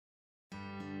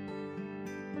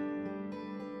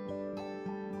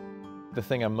The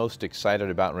thing I'm most excited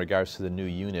about in regards to the new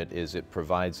unit is it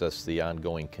provides us the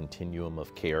ongoing continuum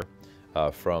of care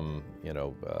from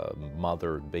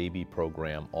mother-baby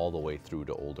program all the way through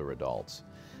to older adults.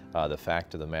 The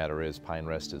fact of the matter is Pine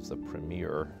Rest is the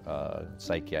premier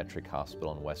psychiatric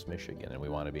hospital in West Michigan, and we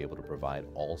want to be able to provide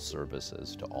all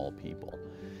services to all people.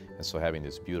 And so having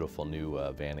this beautiful new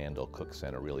Van Andel Cook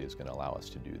Center really is going to allow us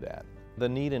to do that. The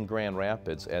need in Grand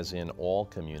Rapids, as in all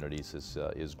communities,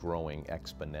 is growing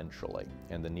exponentially,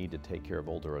 and the need to take care of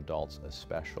older adults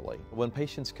especially. When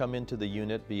patients come into the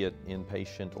unit, be it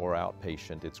inpatient or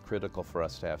outpatient, it's critical for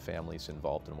us to have families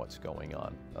involved in what's going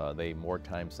on. They, more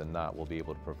times than not, will be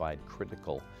able to provide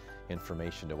critical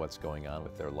information to what's going on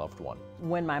with their loved one.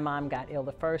 When my mom got ill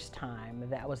the first time,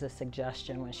 that was a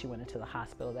suggestion when she went into the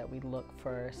hospital that we look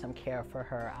for some care for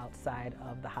her outside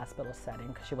of the hospital setting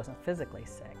because she wasn't physically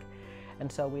sick.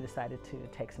 And so we decided to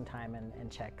take some time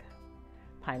and check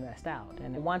Pine Rest out.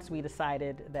 And once we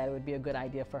decided that it would be a good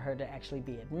idea for her to actually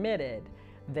be admitted,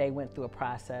 they went through a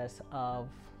process of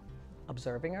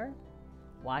observing her,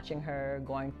 watching her,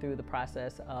 going through the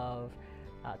process of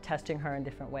testing her in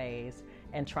different ways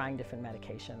and trying different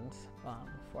medications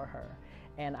for her.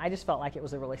 And I just felt like it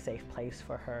was a really safe place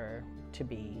for her to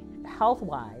be.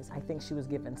 Health-wise, I think she was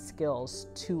given skills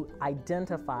to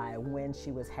identify when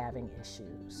she was having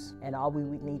issues. And all we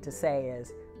would need to say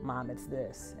is, "Mom, it's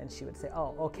this." And she would say,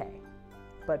 "Oh, okay."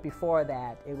 But before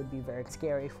that, it would be very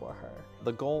scary for her.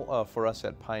 The goal for us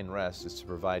at Pine Rest is to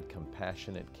provide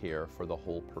compassionate care for the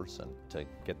whole person, to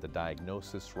get the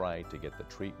diagnosis right, to get the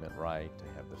treatment right, to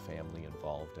have the family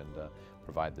involved, and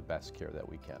provide the best care that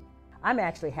we can. I'm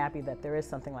actually happy that there is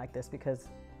something like this because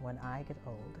when I get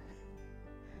old,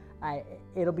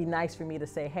 it'll be nice for me to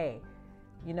say, hey,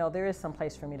 you know, there is some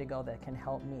place for me to go that can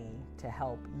help me to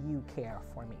help you care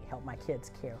for me, help my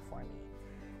kids care for me.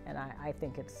 And I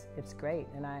think it's great.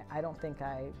 And I don't think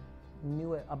I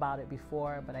knew about it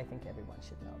before, but I think everyone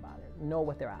should know about it, know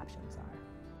what their options are.